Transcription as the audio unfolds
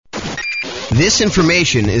This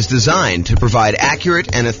information is designed to provide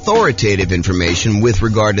accurate and authoritative information with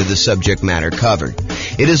regard to the subject matter covered.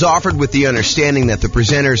 It is offered with the understanding that the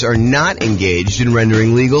presenters are not engaged in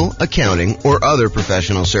rendering legal, accounting, or other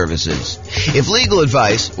professional services. If legal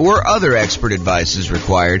advice or other expert advice is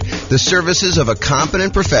required, the services of a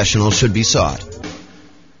competent professional should be sought.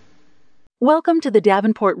 Welcome to the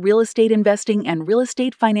Davenport Real Estate Investing and Real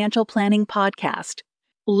Estate Financial Planning Podcast.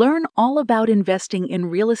 Learn all about investing in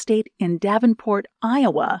real estate in Davenport,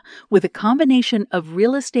 Iowa, with a combination of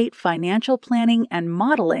real estate financial planning and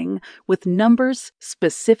modeling with numbers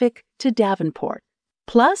specific to Davenport.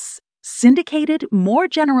 Plus, syndicated, more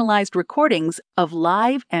generalized recordings of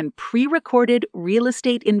live and pre-recorded real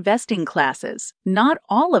estate investing classes, not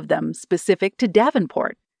all of them specific to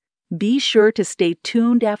Davenport. Be sure to stay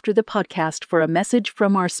tuned after the podcast for a message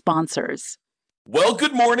from our sponsors. Well,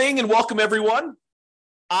 good morning and welcome, everyone.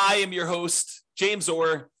 I am your host, James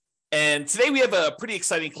Orr, and today we have a pretty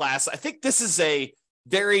exciting class. I think this is a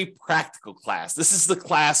very practical class. This is the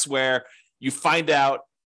class where you find out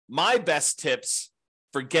my best tips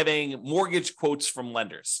for getting mortgage quotes from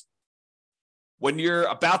lenders. When you're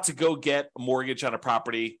about to go get a mortgage on a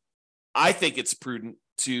property, I think it's prudent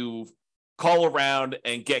to call around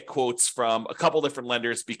and get quotes from a couple different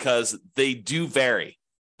lenders because they do vary.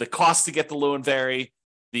 The cost to get the loan vary.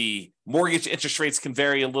 The mortgage interest rates can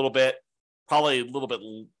vary a little bit, probably a little bit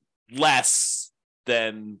less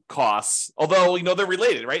than costs. Although, they're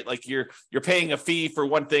related, right? Like you're paying a fee for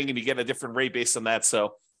one thing and you get a different rate based on that.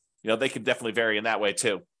 So, they can definitely vary in that way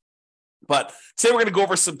too. But today we're going to go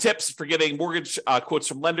over some tips for getting mortgage quotes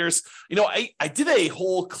from lenders. I did a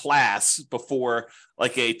whole class before,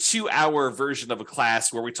 like a 2-hour version of a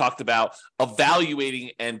class where we talked about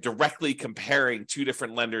evaluating and directly comparing 2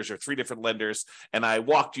 different lenders or 3 different lenders. And I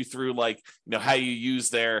walked you through how you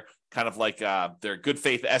use their kind of their good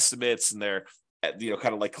faith estimates and their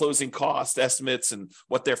kind of like closing cost estimates and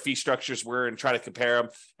what their fee structures were and try to compare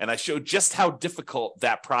them. And I showed just how difficult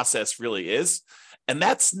that process really is. And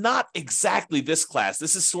that's not exactly this class.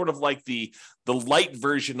 This is sort of like the light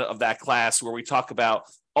version of that class where we talk about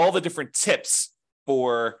all the different tips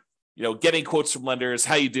for, getting quotes from lenders,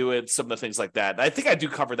 how you do it, some of the things like that. And I think I do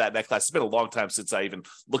cover that in that class. It's been a long time since I even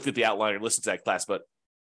looked at the outline or listened to that class, but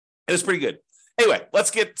it was pretty good. Anyway,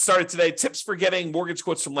 let's get started today. Tips for getting mortgage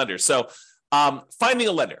quotes from lenders. So finding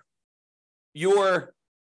a lender. Your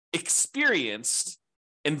experienced,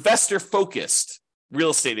 investor-focused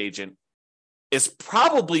real estate agent is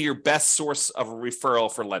probably your best source of a referral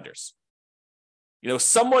for lenders.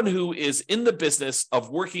 Someone who is in the business of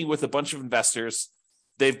working with a bunch of investors,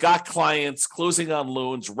 they've got clients closing on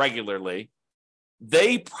loans regularly.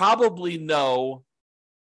 They probably know,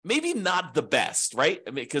 maybe not the best, right?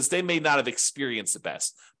 Because they may not have experienced the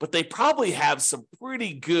best, but they probably have some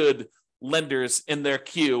pretty good lenders in their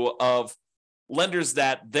queue of lenders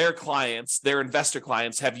that their clients, their investor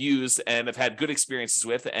clients have used and have had good experiences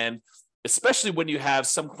with. And especially when you have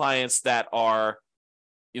some clients that are,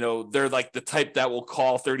 they're like the type that will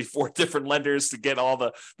call 34 different lenders to get all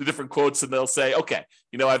the different quotes. And they'll say, okay,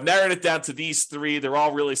 I've narrowed it down to these 3. They're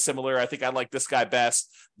all really similar. I think I like this guy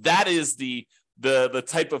best. That is the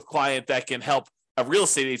type of client that can help a real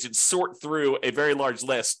estate agent sort through a very large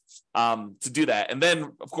list to do that. And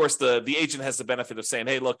then, of course, the agent has the benefit of saying,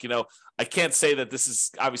 hey, look, I can't say that this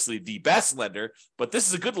is obviously the best lender, but this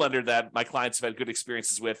is a good lender that my clients have had good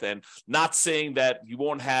experiences with, and not saying that you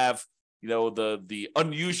won't have, the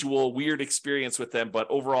unusual, weird experience with them, but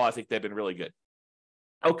overall, I think they've been really good.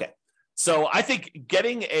 Okay. So I think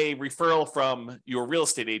getting a referral from your real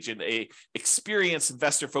estate agent, a experienced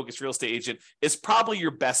investor-focused real estate agent, is probably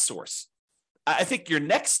your best source. I think your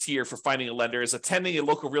next tier for finding a lender is attending a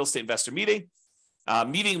local real estate investor meeting,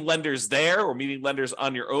 meeting lenders there or meeting lenders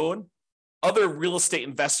on your own, other real estate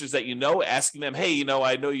investors that asking them, hey,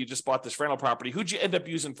 I know you just bought this rental property. Who'd you end up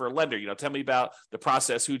using for a lender? Tell me about the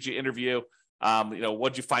process. Who'd you interview?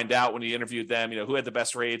 What'd you find out when you interviewed them? Who had the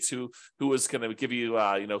best rates? Who was going to give you,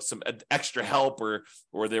 some extra help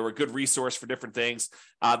or they were a good resource for different things.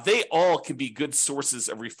 They all can be good sources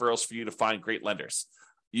of referrals for you to find great lenders.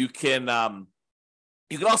 You can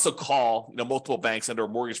also call, multiple banks and or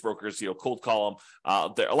mortgage brokers, cold call them.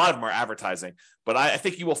 A lot of them are advertising, but I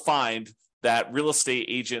think you will find that real estate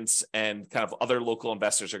agents and kind of other local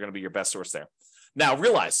investors are going to be your best source there. Now,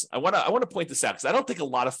 realize, I want to point this out because I don't think a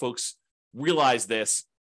lot of folks realize this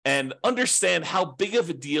and understand how big of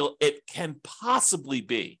a deal it can possibly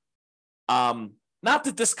be. Not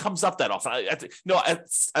that this comes up that often.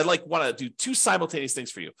 I want to do 2 simultaneous things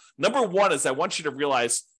for you. Number one is I want you to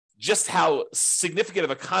realize just how significant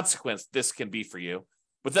of a consequence this can be for you.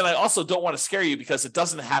 But then I also don't want to scare you because it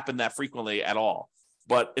doesn't happen that frequently at all.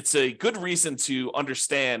 But it's a good reason to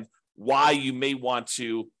understand why you may want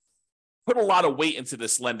to put a lot of weight into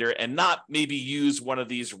this lender and not maybe use one of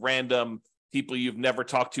these random people you've never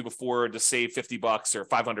talked to before to save $50 or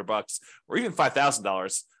 $500 or even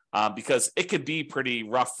 $5,000. Because it could be pretty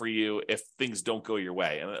rough for you if things don't go your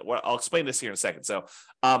way. And I'll explain this here in a second. So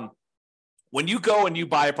when you go and you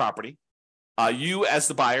buy a property, you as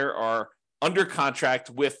the buyer are under contract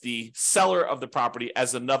with the seller of the property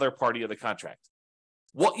as another party of the contract.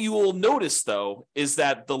 What you will notice, though, is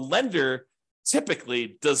that the lender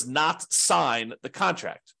typically does not sign the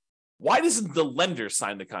contract. Why doesn't the lender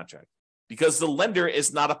sign the contract? Because the lender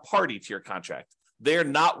is not a party to your contract. They're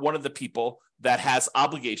not one of the people that has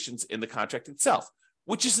obligations in the contract itself,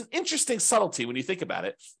 which is an interesting subtlety when you think about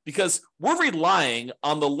it, because we're relying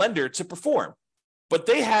on the lender to perform, but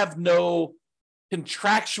they have no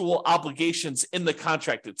contractual obligations in the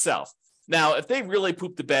contract itself. Now, if they really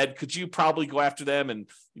poop the bed, could you probably go after them? And,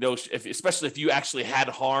 especially if you actually had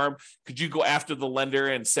harm, could you go after the lender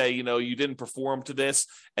and say, you didn't perform to this?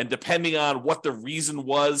 And depending on what the reason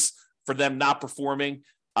was for them not performing,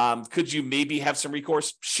 could you maybe have some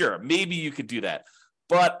recourse? Sure, maybe you could do that.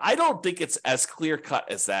 But I don't think it's as clear cut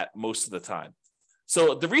as that most of the time.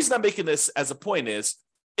 So the reason I'm making this as a point is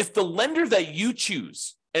if the lender that you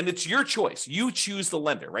choose, and it's your choice, you choose the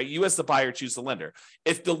lender, right? You as the buyer choose the lender.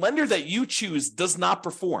 If the lender that you choose does not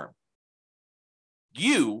perform,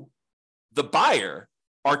 you, the buyer,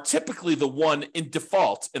 are typically the one in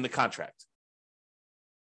default in the contract.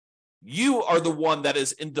 You are the one that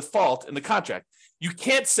is in default in the contract. You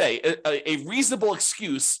can't say a reasonable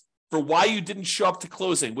excuse for why you didn't show up to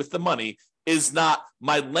closing with the money is not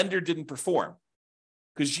my lender didn't perform,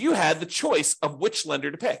 because you had the choice of which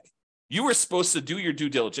lender to pick. You were supposed to do your due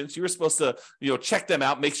diligence. You were supposed to, check them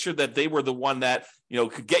out, make sure that they were the one that,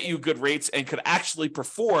 could get you good rates and could actually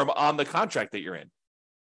perform on the contract that you're in.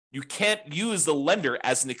 You can't use the lender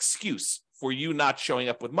as an excuse for you not showing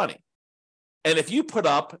up with money. And if you put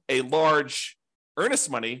up a large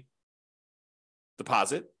earnest money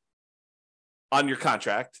deposit on your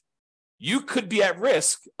contract, you could be at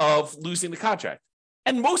risk of losing the contract.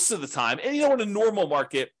 And most of the time, and in a normal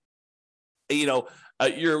market,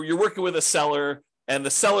 you're working with a seller and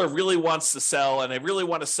the seller really wants to sell and they really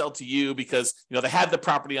want to sell to you because, they had the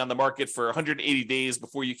property on the market for 180 days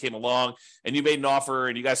before you came along and you made an offer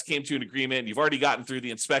and you guys came to an agreement and you've already gotten through the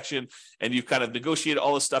inspection and you've kind of negotiated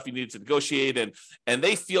all the stuff you needed to negotiate. And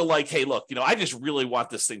they feel like, hey, look, I just really want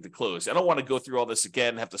this thing to close. I don't want to go through all this again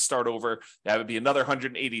and have to start over. That would be another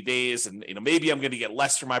 180 days. And, maybe I'm going to get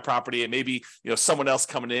less for my property and maybe, someone else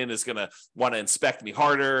coming in is going to want to inspect me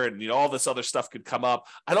harder and, all this other stuff could come up.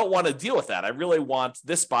 I don't want to deal with that. I really want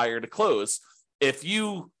this buyer to close. If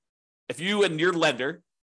you and your lender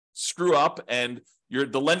screw up and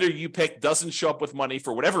the lender you pick doesn't show up with money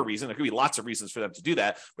for whatever reason, there could be lots of reasons for them to do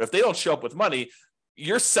that, but if they don't show up with money,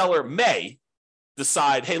 your seller may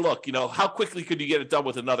decide, hey, look, how quickly could you get it done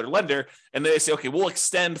with another lender? And they say, okay, we'll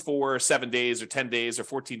extend for 7 days or 10 days or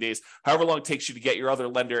 14 days, however long it takes you to get your other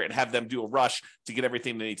lender and have them do a rush to get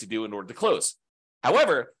everything they need to do in order to close.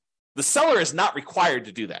 However, the seller is not required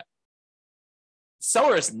to do that.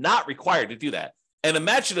 Seller is not required to do that. And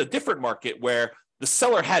imagine a different market where the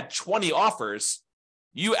seller had 20 offers,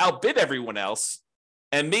 you outbid everyone else,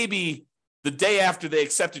 and maybe the day after they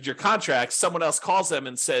accepted your contract, someone else calls them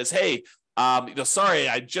and says, hey, sorry,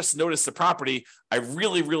 I just noticed the property. I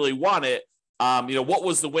really, really want it. What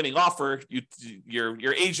was the winning offer?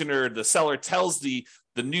 Your agent or the seller tells the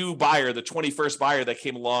new buyer, the 21st buyer that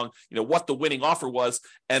came along, what the winning offer was.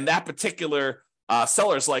 And that particular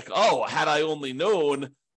seller's like, oh, had I only known,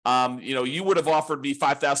 you would have offered me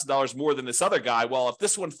 $5,000 more than this other guy. Well, if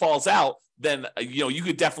this one falls out, then, you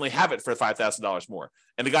could definitely have it for $5,000 more.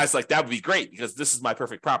 And the guy's like, that would be great because this is my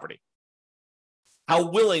perfect property. How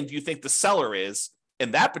willing do you think the seller is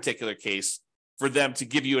in that particular case for them to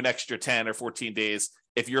give you an extra 10 or 14 days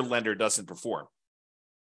if your lender doesn't perform?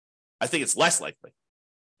 I think it's less likely.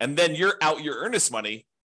 And then you're out your earnest money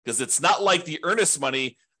because it's not like the earnest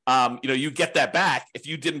money, you get that back if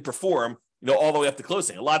you didn't perform, all the way up to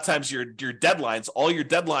closing. A lot of times your deadlines, all your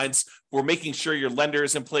deadlines for making sure your lender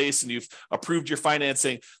is in place and you've approved your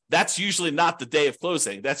financing, that's usually not the day of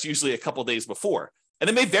closing. That's usually a couple of days before. And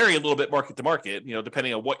it may vary a little bit market to market,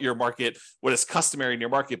 depending on what is customary in your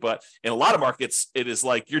market. But in a lot of markets, it is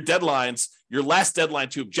like your deadlines, your last deadline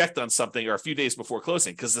to object on something are a few days before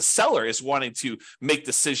closing because the seller is wanting to make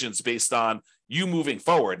decisions based on you moving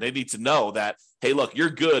forward. They need to know that, hey, look, you're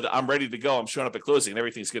good. I'm ready to go. I'm showing up at closing and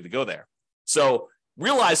everything's good to go there. So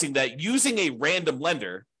realizing that using a random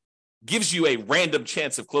lender gives you a random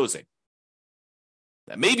chance of closing.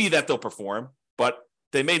 That may be that they'll perform, but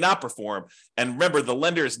they may not perform. And remember, the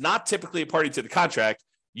lender is not typically a party to the contract.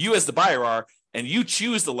 You as the buyer are, and you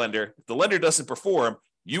choose the lender. If the lender doesn't perform,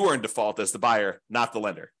 you are in default as the buyer, not the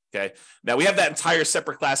lender. Okay. Now we have that entire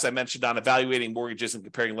separate class I mentioned on evaluating mortgages and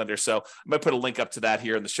comparing lenders. So I'm going to put a link up to that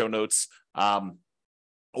here in the show notes,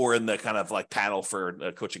 or in the kind of like panel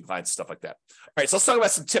for coaching clients, stuff like that. All right. So let's talk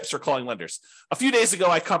about some tips for calling lenders. A few days ago,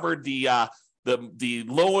 I covered the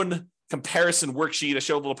loan comparison worksheet. I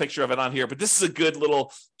showed a little picture of it on here, but this is a good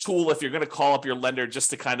little tool if you're going to call up your lender just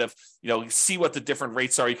to kind of, see what the different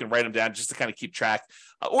rates are. You can write them down just to kind of keep track,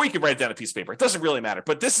 or you can write it down on a piece of paper. It doesn't really matter,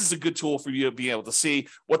 but this is a good tool for you to be able to see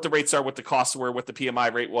what the rates are, what the costs were, what the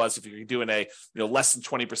PMI rate was, if you're doing a, less than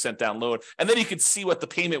 20% down loan, and then you can see what the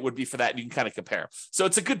payment would be for that. And you can kind of compare. So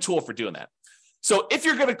it's a good tool for doing that. So if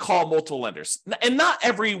you're going to call multiple lenders, and not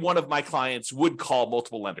every one of my clients would call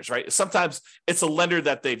multiple lenders, right? Sometimes it's a lender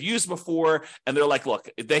that they've used before, and they're like, look,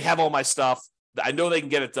 they have all my stuff. I know they can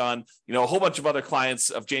get it done. A whole bunch of other clients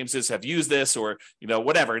of James's have used this, or,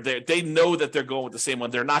 whatever. They know that they're going with the same one.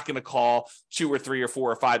 They're not going to call 2 or 3 or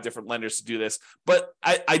 4 or 5 different lenders to do this. But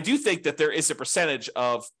I do think that there is a percentage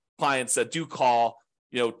of clients that do call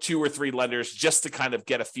 2 or 3 lenders just to kind of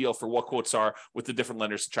get a feel for what quotes are with the different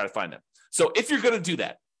lenders to try to find them. So if you're going to do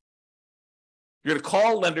that, you're going to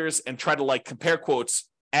call lenders and try to compare quotes,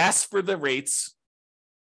 ask for the rates,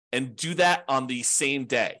 and do that on the same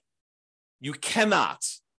day. You cannot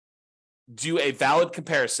do a valid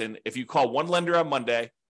comparison if you call one lender on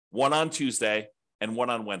Monday, one on Tuesday, and one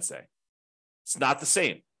on Wednesday. It's not the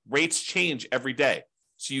same. Rates change every day.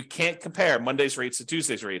 So you can't compare Monday's rates to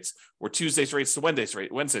Tuesday's rates, or Tuesday's rates to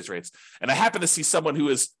Wednesday's rates. And I happen to see someone who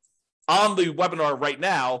is on the webinar right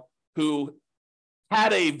now who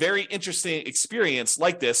had a very interesting experience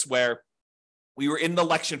like this, where we were in the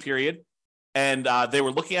election period and they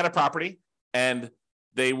were looking at a property and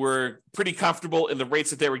they were pretty comfortable in the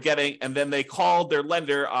rates that they were getting. And then they called their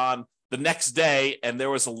lender on the next day, and there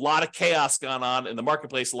was a lot of chaos going on in the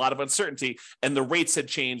marketplace, a lot of uncertainty, and the rates had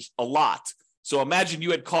changed a lot. So imagine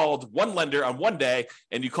you had called one lender on one day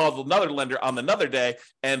and you called another lender on another day,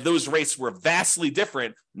 and those rates were vastly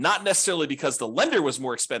different, not necessarily because the lender was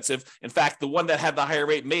more expensive. In fact, the one that had the higher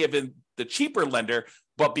rate may have been the cheaper lender,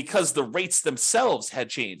 but because the rates themselves had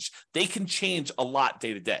changed. They can change a lot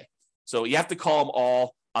day to day. So you have to call them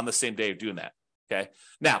all on the same day of doing that. Okay.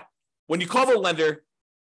 Now, when you call the lender,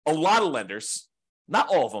 a lot of lenders, not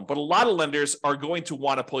all of them, but a lot of lenders are going to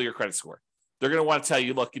want to pull your credit score. They're going to want to tell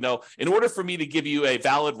you, look, in order for me to give you a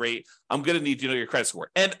valid rate, I'm going to need to know your credit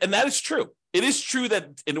score. And that is true. It is true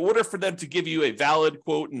that in order for them to give you a valid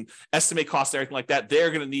quote and estimate cost, everything like that, they're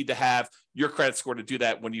going to need to have your credit score to do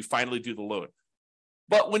that when you finally do the loan.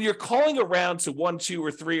 But when you're calling around to 1, 2,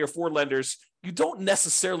 or 3 or 4 lenders, you don't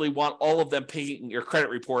necessarily want all of them paying your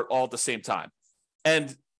credit report all at the same time.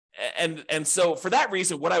 And so for that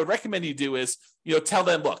reason, what I would recommend you do is, tell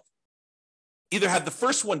them, look, either have the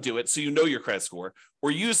first one do it so you know your credit score, or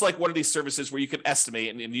use one of these services where you can estimate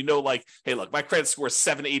and hey, look, my credit score is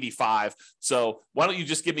 785. So why don't you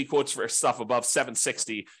just give me quotes for stuff above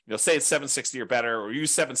 760? Say it's 760 or better, or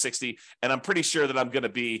use 760. And I'm pretty sure that I'm going to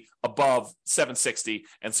be above 760.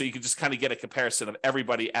 And so you can just kind of get a comparison of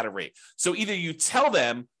everybody at a rate. So either you tell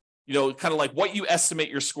them, kind of what you estimate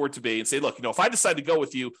your score to be, and say, look, if I decide to go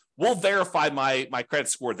with you, we'll verify my credit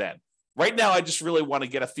score then. Right now, I just really want to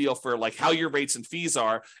get a feel for how your rates and fees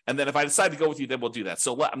are. And then if I decide to go with you, then we'll do that.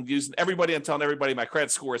 So I'm telling everybody my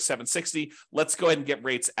credit score is 760. Let's go ahead and get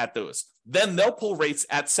rates at those. Then they'll pull rates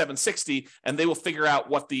at 760, and they will figure out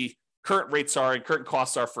what the current rates are and current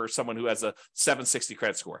costs are for someone who has a 760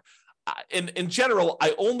 credit score. In general,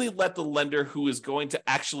 I only let the lender who is going to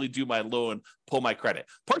actually do my loan pull my credit,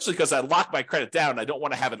 partially because I lock my credit down. I don't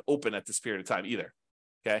want to have it open at this period of time either.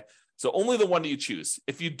 Okay. So only the one that you choose.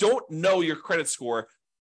 If you don't know your credit score,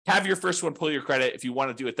 have your first one pull your credit if you want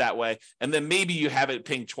to do it that way. And then maybe you have it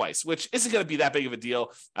pinged twice, which isn't going to be that big of a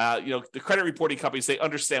deal. The credit reporting companies, they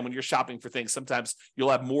understand when you're shopping for things, sometimes you'll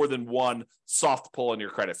have more than one soft pull on your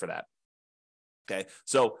credit for that. Okay.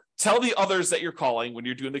 So tell the others that you're calling when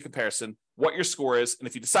you're doing the comparison what your score is. And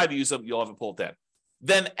if you decide to use them, you'll have it pulled then.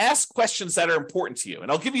 Then ask questions that are important to you. And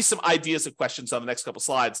I'll give you some ideas of questions on the next couple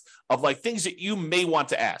slides of things that you may want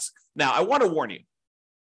to ask. Now, I want to warn you.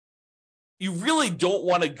 You really don't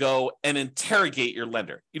want to go and interrogate your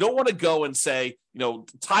lender. You don't want to go and say,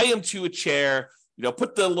 tie them to a chair,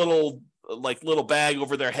 put the little bag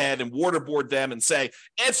over their head and waterboard them and say,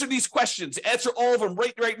 answer these questions, answer all of them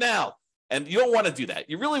right now. And you don't want to do that.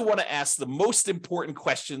 You really want to ask the most important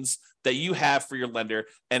questions that you have for your lender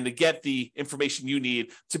and to get the information you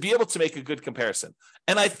need to be able to make a good comparison.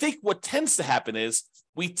 And I think what tends to happen is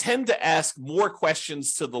we tend to ask more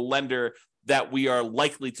questions to the lender that we are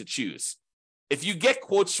likely to choose. If you get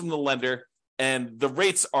quotes from the lender and the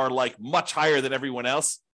rates are like much higher than everyone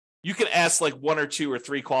else, you can ask like 1 or 2 or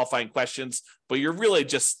 3 qualifying questions, but you're really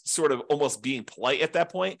just sort of almost being polite at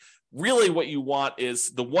that point. Really what you want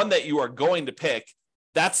is the one that you are going to pick.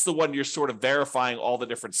 That's the one you're sort of verifying all the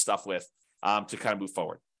different stuff with to kind of move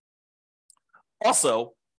forward.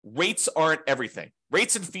 Also, rates aren't everything.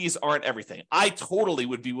 Rates and fees aren't everything. I totally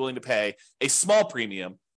would be willing to pay a small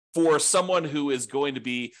premium for someone who is going to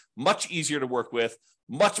be much easier to work with,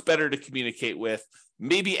 much better to communicate with,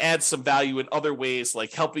 maybe add some value in other ways,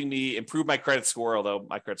 like helping me improve my credit score, although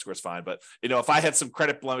my credit score is fine. But, if I had some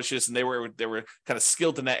credit blemishes and they were kind of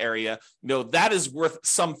skilled in that area, that is worth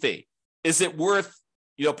some fee. Is it worth,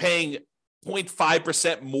 paying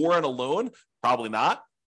 0.5% more on a loan? Probably not.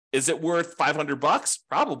 Is it worth $500?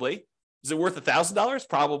 Probably. Is it worth $1,000?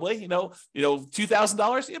 Probably.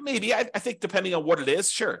 $2,000? Yeah, maybe. I think depending on what it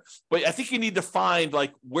is, sure. But I think you need to find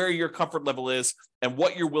like where your comfort level is and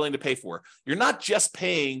what you're willing to pay for. You're not just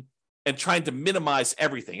paying and trying to minimize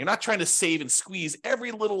everything. You're not trying to save and squeeze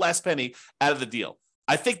every little last penny out of the deal.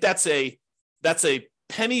 I think that's a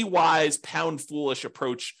penny wise, pound foolish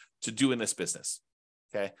approach to doing this business.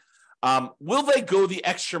 Okay. Will they go the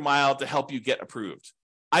extra mile to help you get approved?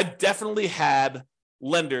 I've definitely had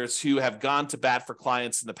lenders who have gone to bat for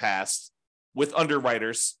clients in the past with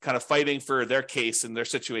underwriters kind of fighting for their case and their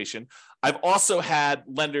situation. I've also had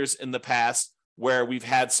lenders in the past where we've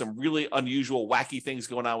had some really unusual, wacky things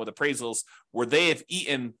going on with appraisals where they have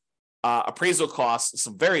eaten appraisal costs,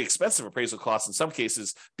 some very expensive appraisal costs in some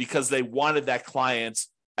cases, because they wanted that client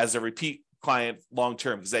as a repeat client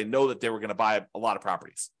long-term because they know that they were going to buy a lot of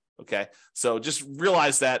properties. Okay. So just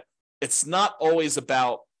realize that it's not always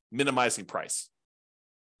about minimizing price.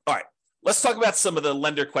 All right, let's talk about some of the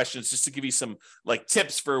lender questions just to give you some like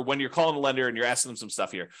tips for when you're calling a lender and you're asking them some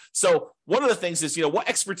stuff here. So one of the things is, what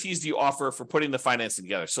expertise do you offer for putting the financing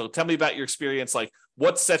together? So tell me about your experience, like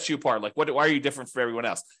what sets you apart? Like why are you different from everyone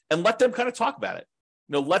else? And let them kind of talk about it.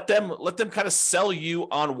 Let them kind of sell you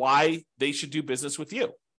on why they should do business with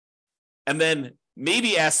you. And then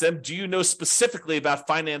maybe ask them, do you know specifically about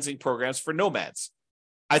financing programs for nomads?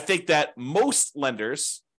 I think that most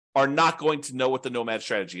lenders are not going to know what the nomad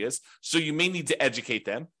strategy is. So you may need to educate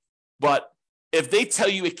them. But if they tell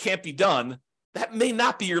you it can't be done, that may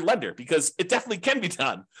not be your lender because it definitely can be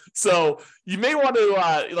done. So you may want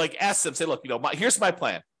to ask them, say, look, here's my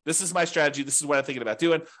plan. This is my strategy. This is what I'm thinking about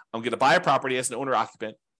doing. I'm going to buy a property as an owner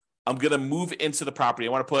occupant. I'm going to move into the property.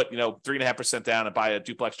 I want to put, 3.5% down and buy a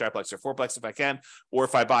duplex, triplex, or fourplex if I can. Or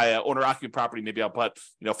if I buy an owner occupant property, maybe I'll put,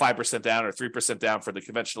 5% down or 3% down for the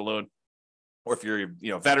conventional loan. Or if you're,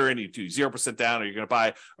 a veteran, you do 0% down, or you're going to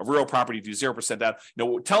buy a rural property, you do 0% down.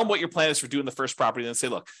 Tell them what your plan is for doing the first property, and then say,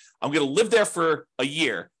 look, I'm going to live there for a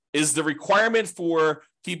year. Is the requirement for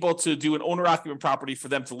people to do an owner-occupant property for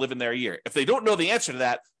them to live in there a year? If they don't know the answer to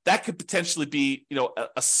that, that could potentially be,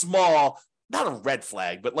 a small, not a red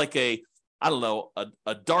flag, but like a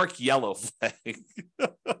dark yellow flag.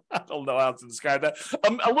 I don't know how to describe that.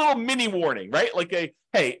 A little mini warning, right? Like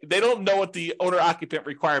hey, they don't know what the owner-occupant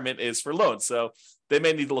requirement is for loans, so they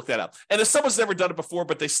may need to look that up. And if someone's never done it before,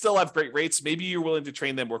 but they still have great rates, maybe you're willing to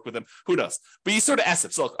train them, work with them. Who knows? But you sort of ask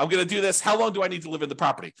them, so look, I'm going to do this. How long do I need to live in the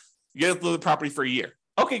property? You have to live in the property for a year.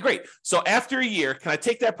 Okay, great. So after a year, can I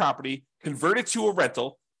take that property, convert it to a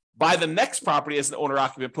rental, buy the next property as an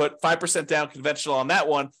owner-occupant, put 5% down conventional on that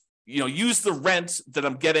one, use the rent that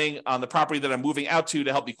I'm getting on the property that I'm moving out to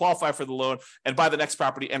help me qualify for the loan, and buy the next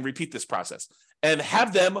property and repeat this process and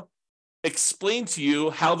have them explain to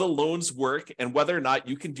you how the loans work and whether or not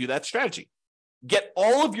you can do that strategy. Get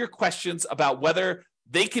all of your questions about whether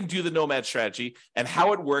they can do the nomad strategy and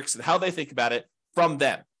how it works and how they think about it from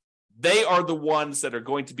them. They are the ones that are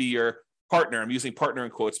going to be your partner. I'm using partner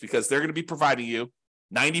in quotes because they're going to be providing you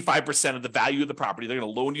 95% of the value of the property. They're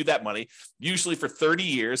going to loan you that money, usually for 30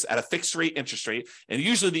 years at a fixed rate interest rate. And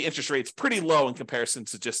usually the interest rate's pretty low in comparison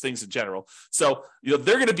to just things in general. So, they're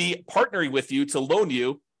going to be partnering with you to loan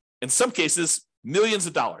you, in some cases, millions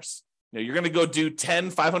of dollars. You're going to go do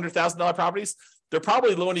 $500,000 properties. They're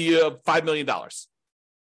probably loaning you $5 million.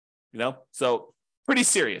 So pretty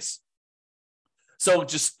serious. So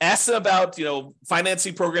just ask them about,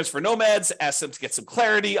 financing programs for nomads, ask them to get some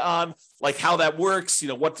clarity on like how that works,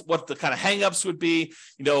 what the kind of hangups would be,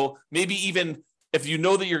 maybe even if you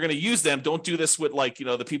know that you're going to use them, don't do this with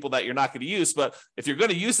the people that you're not going to use. But if you're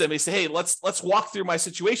going to use them, they say, hey, let's walk through my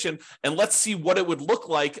situation and let's see what it would look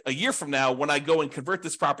like a year from now when I go and convert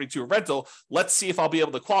this property to a rental. Let's see if I'll be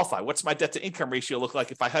able to qualify. What's my debt to income ratio look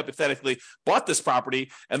like if I hypothetically bought this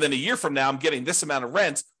property and then a year from now I'm getting this amount of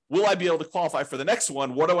rent? Will I be able to qualify for the next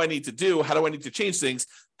one? What do I need to do? How do I need to change things?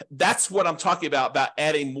 That's what I'm talking about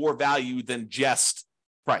adding more value than just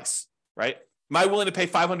price, right? Am I willing to pay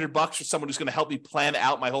 $500 for someone who's going to help me plan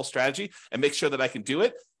out my whole strategy and make sure that I can do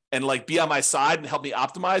it and be on my side and help me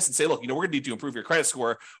optimize and say, look, we're going to need to improve your credit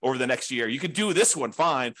score over the next year. You can do this one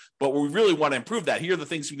fine, but we really want to improve that. Here are the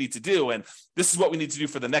things we need to do. And this is what we need to do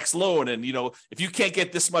for the next loan. And, if you can't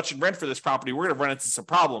get this much in rent for this property, we're going to run into some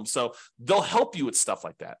problems. So they'll help you with stuff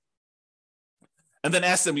like that. And then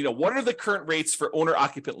ask them, what are the current rates for owner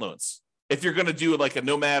occupant loans? If you're going to do a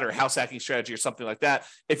nomad or house hacking strategy or something like that.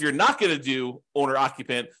 If you're not going to do owner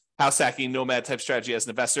occupant, house hacking, nomad type strategy as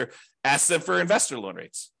an investor, ask them for investor loan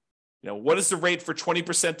rates. What is the rate for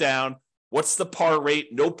 20% down? What's the par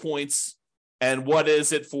rate? No points. And what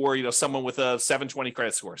is it for, someone with a 720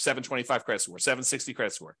 credit score, 725 credit score, 760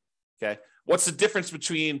 credit score? Okay. What's the difference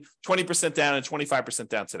between 20% down and 25%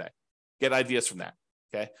 down today? Get ideas from that.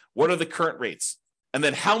 Okay. What are the current rates? And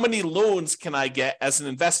then how many loans can I get as an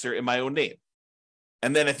investor in my own name?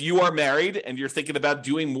 And then if you are married and you're thinking about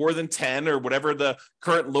doing more than 10 or whatever the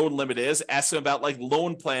current loan limit is, ask them about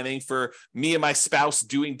loan planning for me and my spouse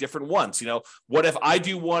doing different ones. What if I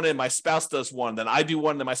do one and my spouse does one, then I do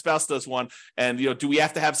one and my spouse does one? And, do we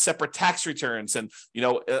have to have separate tax returns? And,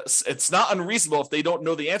 it's not unreasonable if they don't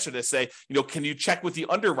know the answer to say, can you check with the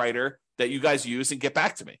underwriter that you guys use and get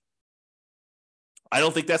back to me? I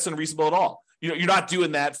don't think that's unreasonable at all. You're not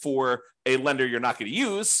doing that for a lender you're not going to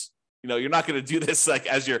use. You're not going to do this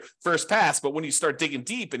as your first pass, but when you start digging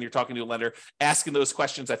deep and you're talking to a lender, asking those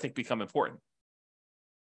questions, I think, become important.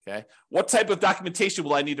 Okay. What type of documentation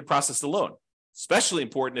will I need to process the loan? Especially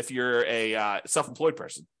important if you're a self-employed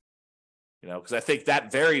person, because I think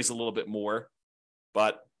that varies a little bit more,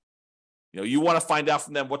 but you want to find out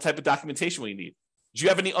from them what type of documentation will you need. Did you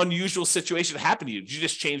have any unusual situation happen to you? Did you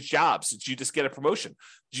just change jobs? Did you just get a promotion?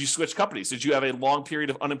 Did you switch companies? Did you have a long period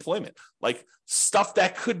of unemployment? Stuff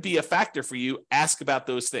that could be a factor for you, ask about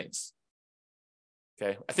those things.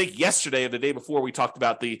 Okay. I think yesterday or the day before we talked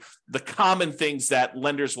about the common things that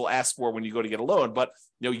lenders will ask for when you go to get a loan, but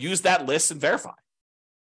use that list and verify.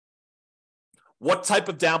 What type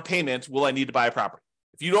of down payment will I need to buy a property?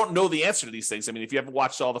 If you don't know the answer to these things, if you haven't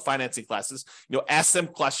watched all the financing classes, ask them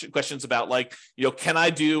questions about can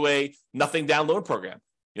I do a nothing down loan program?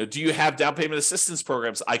 Do you have down payment assistance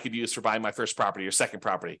programs I could use for buying my first property or second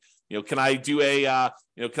property? Can I do a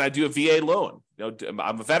VA loan?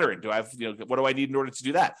 I'm a veteran. Do I have, what do I need in order to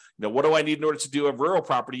do that? What do I need in order to do a rural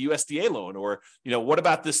property USDA loan? Or, what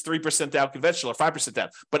about this 3% down conventional or 5% down?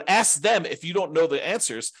 But ask them, if you don't know the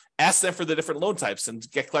answers, ask them for the different loan types and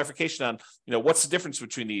get clarification on, what's the difference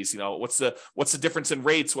between these? What's the difference in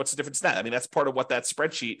rates? What's the difference in that? That's part of what that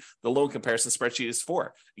spreadsheet, the loan comparison spreadsheet, is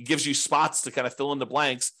for. It gives you spots to kind of fill in the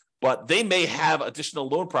blanks, but they may have additional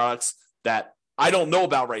loan products that I don't know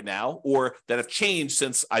about right now, or that have changed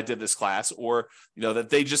since I did this class, or, that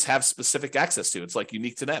they just have specific access to. It's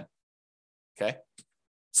unique to them. Okay.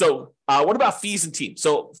 So what about fees and team?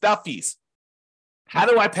 So about fees, how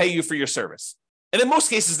do I pay you for your service? And in most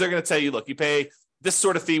cases, they're going to tell you, look, you pay this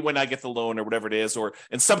sort of fee when I get the loan or whatever it is, or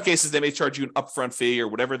in some cases, they may charge you an upfront fee or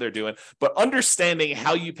whatever they're doing, but understanding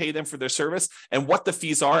how you pay them for their service and what the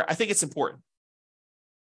fees are, I think it's important.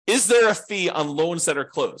 Is there a fee on loans that are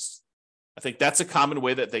closed? I think that's a common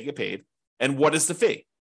way that they get paid. And what is the fee?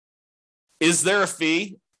 Is there a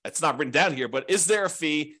fee? It's not written down here, but is there a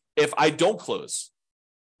fee if I don't close?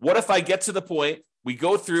 What if I get to the point, we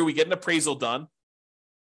go through, we get an appraisal done,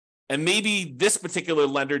 and maybe this particular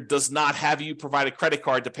lender does not have you provide a credit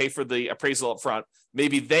card to pay for the appraisal up front.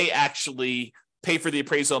 Maybe they actually pay for the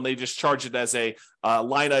appraisal and they just charge it as a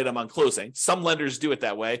line item on closing. Some lenders do it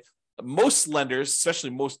that way. Most lenders, especially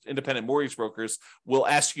most independent mortgage brokers, will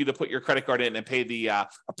ask you to put your credit card in and pay the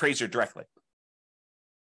appraiser directly.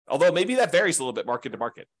 Although maybe that varies a little bit market to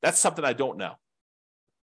market. That's something I don't know.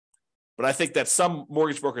 But I think that some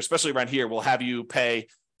mortgage brokers, especially around here, will have you pay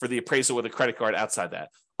for the appraisal with a credit card outside that.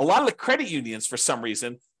 A lot of the credit unions, for some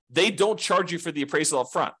reason, they don't charge you for the appraisal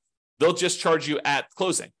up front. They'll just charge you at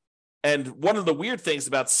closing. And one of the weird things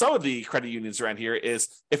about some of the credit unions around here is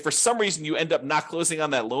if for some reason you end up not closing on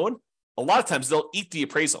that loan, a lot of times they'll eat the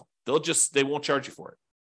appraisal. They won't charge you for it.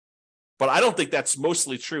 But I don't think that's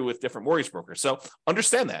mostly true with different mortgage brokers. So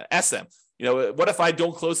understand that. Ask them, what if I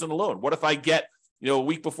don't close on the loan? What if I get, a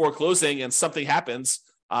week before closing and something happens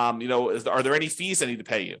Are there any fees I need to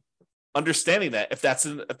pay you? Understanding that if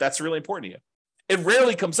that's really important to you. It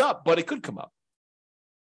rarely comes up, but it could come up.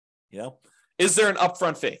 Is there an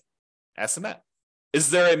upfront fee? Ask them that. Is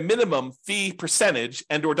there a minimum fee percentage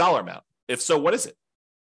and or dollar amount? If so, what is it?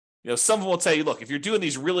 Some of them will tell you, look, if you're doing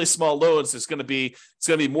these really small loans, it's going to be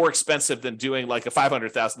more expensive than doing like a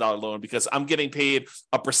 $500,000 loan because I'm getting paid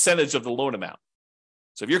a percentage of the loan amount.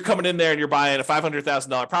 So if you're coming in there and you're buying a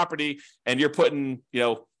 $500,000 property and you're putting,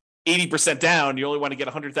 80% down, you only want to get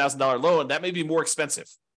a $100,000 loan, that may be more expensive.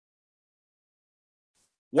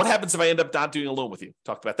 What happens if I end up not doing a loan with you?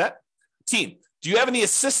 Talked about that. Team, do you have any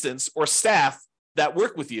assistants or staff that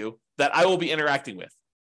work with you that I will be interacting with?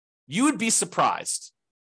 You would be surprised.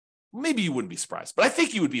 Maybe you wouldn't be surprised, but I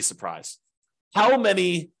think you would be surprised how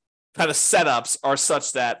many kind of setups are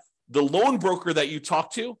such that the loan broker that you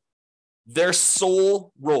talk to, their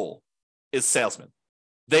sole role is salesman.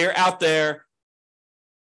 They are out there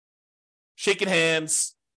shaking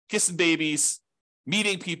hands, kissing babies,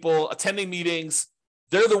 meeting people, attending meetings.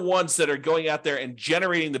 They're the ones that are going out there and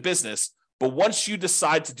generating the business. But once you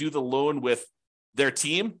decide to do the loan with their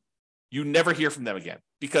team, you never hear from them again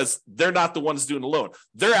because they're not the ones doing the loan.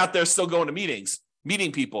 They're out there still going to meetings,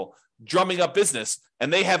 meeting people, drumming up business,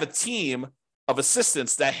 and they have a team of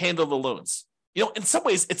assistants that handle the loans. In some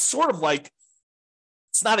ways, it's sort of like,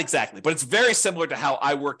 it's not exactly, but it's very similar to how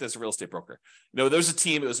I worked as a real estate broker. There's a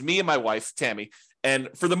team. It was me and my wife, Tammy. And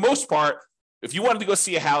for the most part, if you wanted to go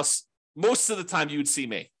see a house, most of the time you would see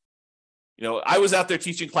me. I was out there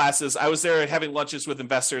teaching classes. I was there having lunches with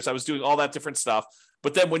investors. I was doing all that different stuff.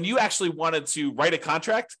 But then when you actually wanted to write a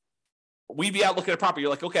contract, we'd be out looking at property. You're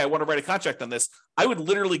like, okay, I want to write a contract on this. I would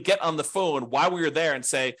literally get on the phone while we were there and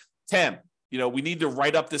say, Tam, we need to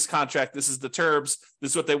write up this contract. This is the terms.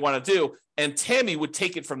 This is what they want to do. And Tammy would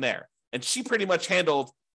take it from there. And she pretty much handled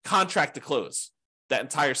contract to close, that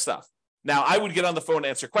entire stuff. Now, I would get on the phone and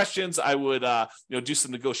answer questions. I would, do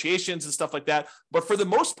some negotiations and stuff like that. But for the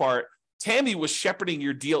most part, Tammy was shepherding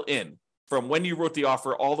your deal in from when you wrote the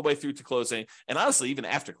offer all the way through to closing, and honestly, even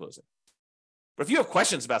after closing. But if you have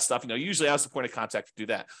questions about stuff, usually I was the point of contact to do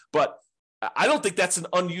that. But I don't think that's an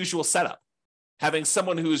unusual setup. Having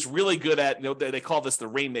someone who's really good at, they call this the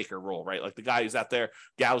rainmaker role, right? Like the guy who's out there,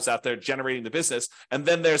 gal who's out there generating the business. And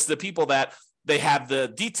then there's the people that they have the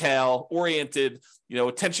detail-oriented,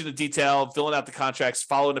 attention to detail, filling out the contracts,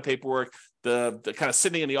 following the paperwork, the kind of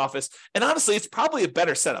sitting in the office. And honestly, it's probably a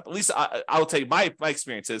better setup. At least I will tell you, my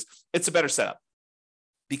experience is it's a better setup.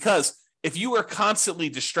 Because if you are constantly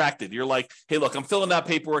distracted, you're like, hey, look, I'm filling out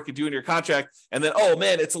paperwork and doing your contract. And then, oh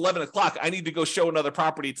man, it's 11 o'clock. I need to go show another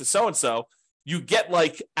property to so-and-so. You get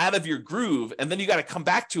like out of your groove and then you got to come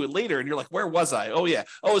back to it later. And you're like, where was I? Oh yeah.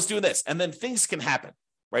 Oh, I was doing this. And then things can happen,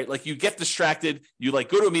 right? Like you get distracted, you like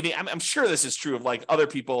go to a meeting. I'm sure this is true of like other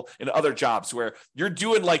people in other jobs where you're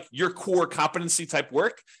doing like your core competency type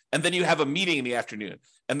work. And then you have a meeting in the afternoon.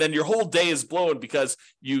 And then your whole day is blown because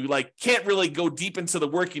you like can't really go deep into the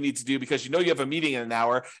work you need to do because you have a meeting in an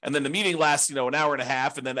hour, and then the meeting lasts, an hour and a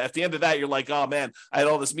half. And then at the end of that, you're like, oh man, I had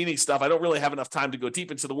all this meeting stuff. I don't really have enough time to go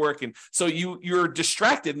deep into the work. And so you're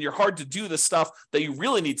distracted and you're hard to do the stuff that you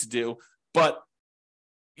really need to do, but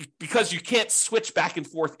because you can't switch back and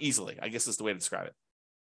forth easily, I guess is the way to describe it.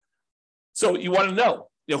 So you want to know,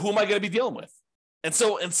 who am I going to be dealing with? And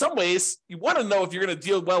so in some ways, you want to know if you're going to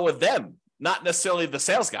deal well with them. Not necessarily the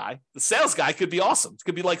sales guy. The sales guy could be awesome. It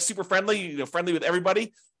could be like super friendly, friendly with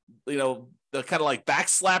everybody, the kind of like back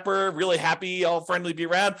slapper, really happy, all friendly, be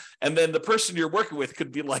around. And then the person you're working with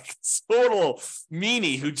could be like total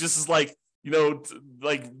meanie who just is like,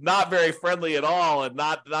 like not very friendly at all and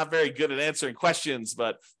not very good at answering questions.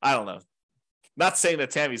 But I don't know. Not saying that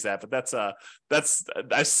Tammy's that, but that's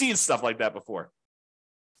I've seen stuff like that before.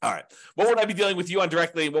 All right. What would I be dealing with you on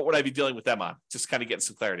directly? And what would I be dealing with them on? Just kind of getting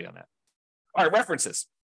some clarity on that. All right, references.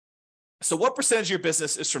 So what percentage of your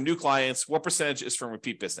business is from new clients? What percentage is from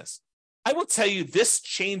repeat business? I will tell you this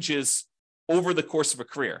changes over the course of a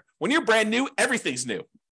career. When you're brand new, everything's new.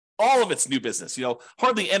 All of it's new business.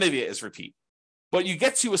 Hardly any of it is repeat. But you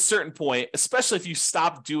get to a certain point, especially if you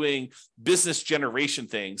stop doing business generation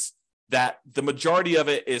things, that the majority of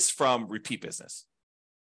it is from repeat business.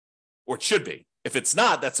 Or it should be. If it's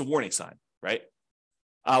not, that's a warning sign, right?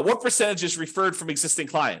 What percentage is referred from existing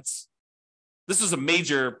clients? This was a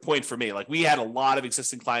major point for me. Like we had a lot of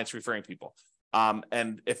existing clients referring people.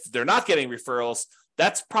 And if they're not getting referrals,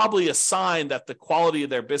 that's probably a sign that the quality of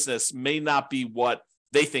their business may not be what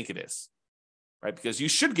they think it is, right? Because you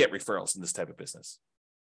should get referrals in this type of business.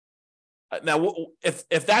 Now, if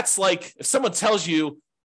that's like, if someone tells you,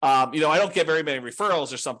 I don't get very many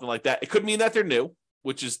referrals or something like that, it could mean that they're new,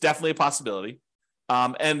 which is definitely a possibility.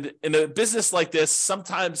 And in a business like this,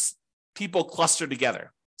 sometimes people cluster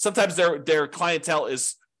together. Sometimes their clientele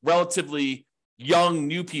is relatively young,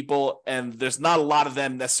 new people, and there's not a lot of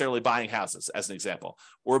them necessarily buying houses, as an example.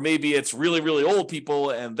 Or maybe it's really, really old people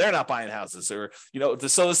and they're not buying houses. Or,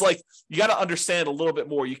 so it's like, you got to understand a little bit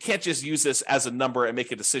more. You can't just use this as a number and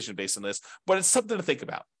make a decision based on this, but it's something to think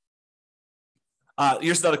about.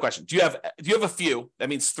 Here's another question. Do you have a few, that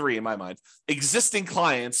means 3 in my mind, existing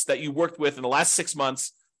clients that you worked with in the last 6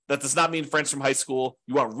 months? That does not mean friends from high school.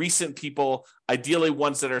 You want recent people, ideally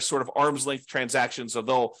ones that are sort of arm's length transactions,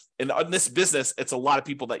 although in this business, it's a lot of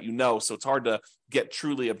people that you know, so it's hard to get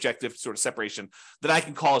truly objective sort of separation that I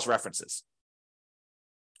can call as references.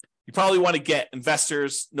 You probably want to get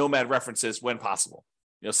investors, nomad references when possible.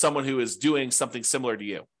 Someone who is doing something similar to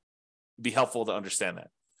you. It'd be helpful to understand that.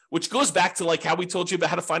 Which goes back to like how we told you about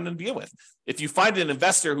how to find them to begin with. If you find an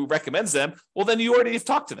investor who recommends them, well, then you already have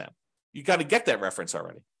talked to them. You got to get that reference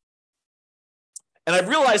already. And I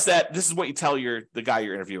realized that this is what you tell the guy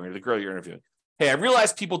you're interviewing, or the girl you're interviewing. Hey, I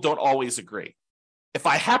realize people don't always agree. If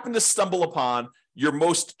I happen to stumble upon your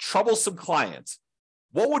most troublesome client,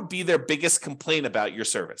 what would be their biggest complaint about your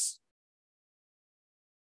service?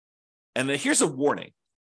 And then here's a warning.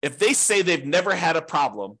 If they say they've never had a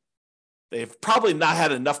problem, they've probably not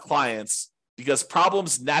had enough clients, because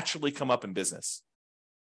problems naturally come up in business.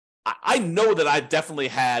 I know that I've definitely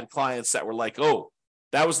had clients that were like, oh,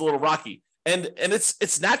 that was a little rocky. And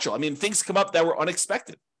it's natural. I mean, things come up that were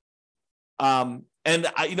unexpected. And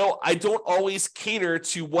I don't always cater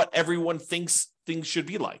to what everyone thinks things should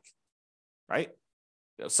be like, right?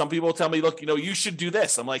 Some people tell me, look, you should do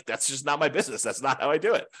this. I'm like, that's just not my business. That's not how I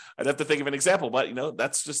do it. I'd have to think of an example, but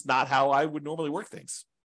that's just not how I would normally work things.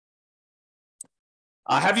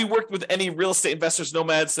 Have you worked with any real estate investors,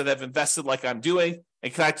 nomads that have invested like I'm doing?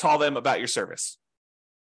 And can I tell them about your service?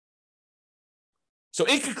 So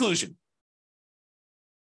in conclusion,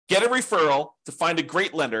 get a referral to find a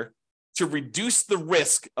great lender to reduce the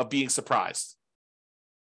risk of being surprised.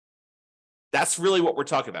 That's really what we're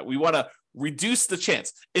talking about. We want to reduce the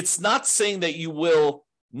chance. It's not saying that you will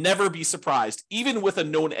never be surprised, even with a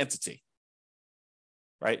known entity,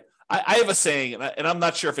 right? I have a saying, and I'm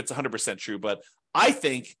not sure if it's 100% true, but I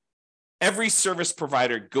think every service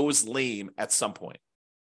provider goes lame at some point.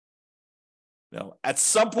 At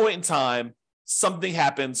some point in time, something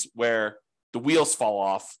happens where the wheels fall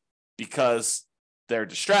off because they're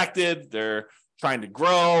distracted, they're trying to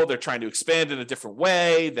grow, they're trying to expand in a different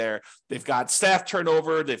way, they've got staff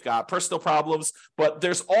turnover, they've got personal problems, but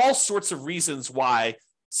there's all sorts of reasons why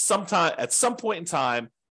at some point in time,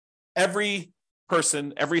 every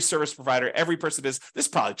person, every service provider, every person this is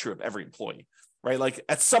probably true of every employee, right? Like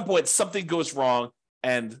at some point, something goes wrong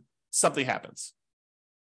and something happens.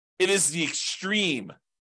 It is the extreme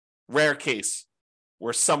rare case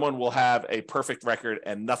where someone will have a perfect record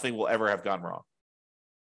and nothing will ever have gone wrong.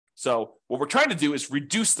 So what we're trying to do is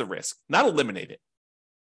reduce the risk, not eliminate it.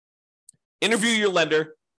 Interview your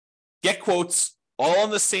lender, get quotes all on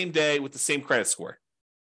the same day with the same credit score.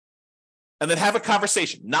 And then have a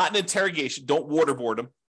conversation, not an interrogation. Don't waterboard them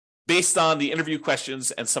based on the interview questions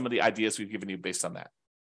and some of the ideas we've given you based on that.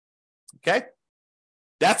 Okay?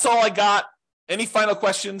 That's all I got. Any final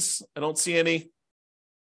questions? I don't see any.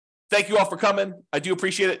 Thank you all for coming. I do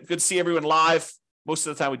appreciate it. Good to see everyone live. Most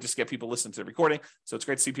of the time, we just get people listening to the recording, so it's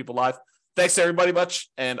great to see people live. Thanks, everybody, much,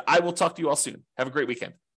 and I will talk to you all soon. Have a great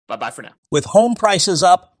weekend. Bye-bye for now. With home prices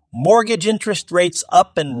up, mortgage interest rates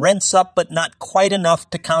up, and rents up, but not quite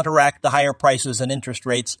enough to counteract the higher prices and interest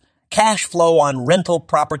rates, cash flow on rental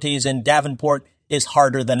properties in Davenport is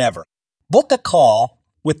harder than ever. Book a call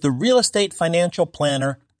with the Real Estate Financial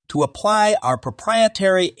Planner to apply our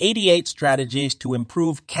proprietary 88 strategies to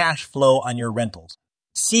improve cash flow on your rentals.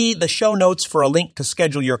 See the show notes for a link to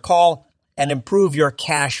schedule your call and improve your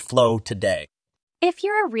cash flow today. If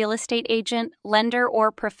you're a real estate agent, lender,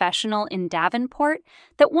 or professional in Davenport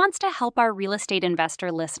that wants to help our real estate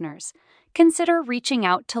investor listeners, consider reaching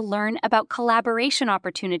out to learn about collaboration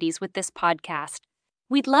opportunities with this podcast.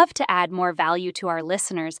 We'd love to add more value to our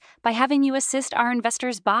listeners by having you assist our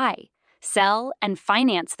investors buy, sell, and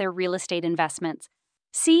finance their real estate investments.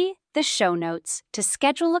 See the show notes to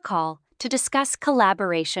schedule a call to discuss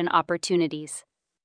collaboration opportunities.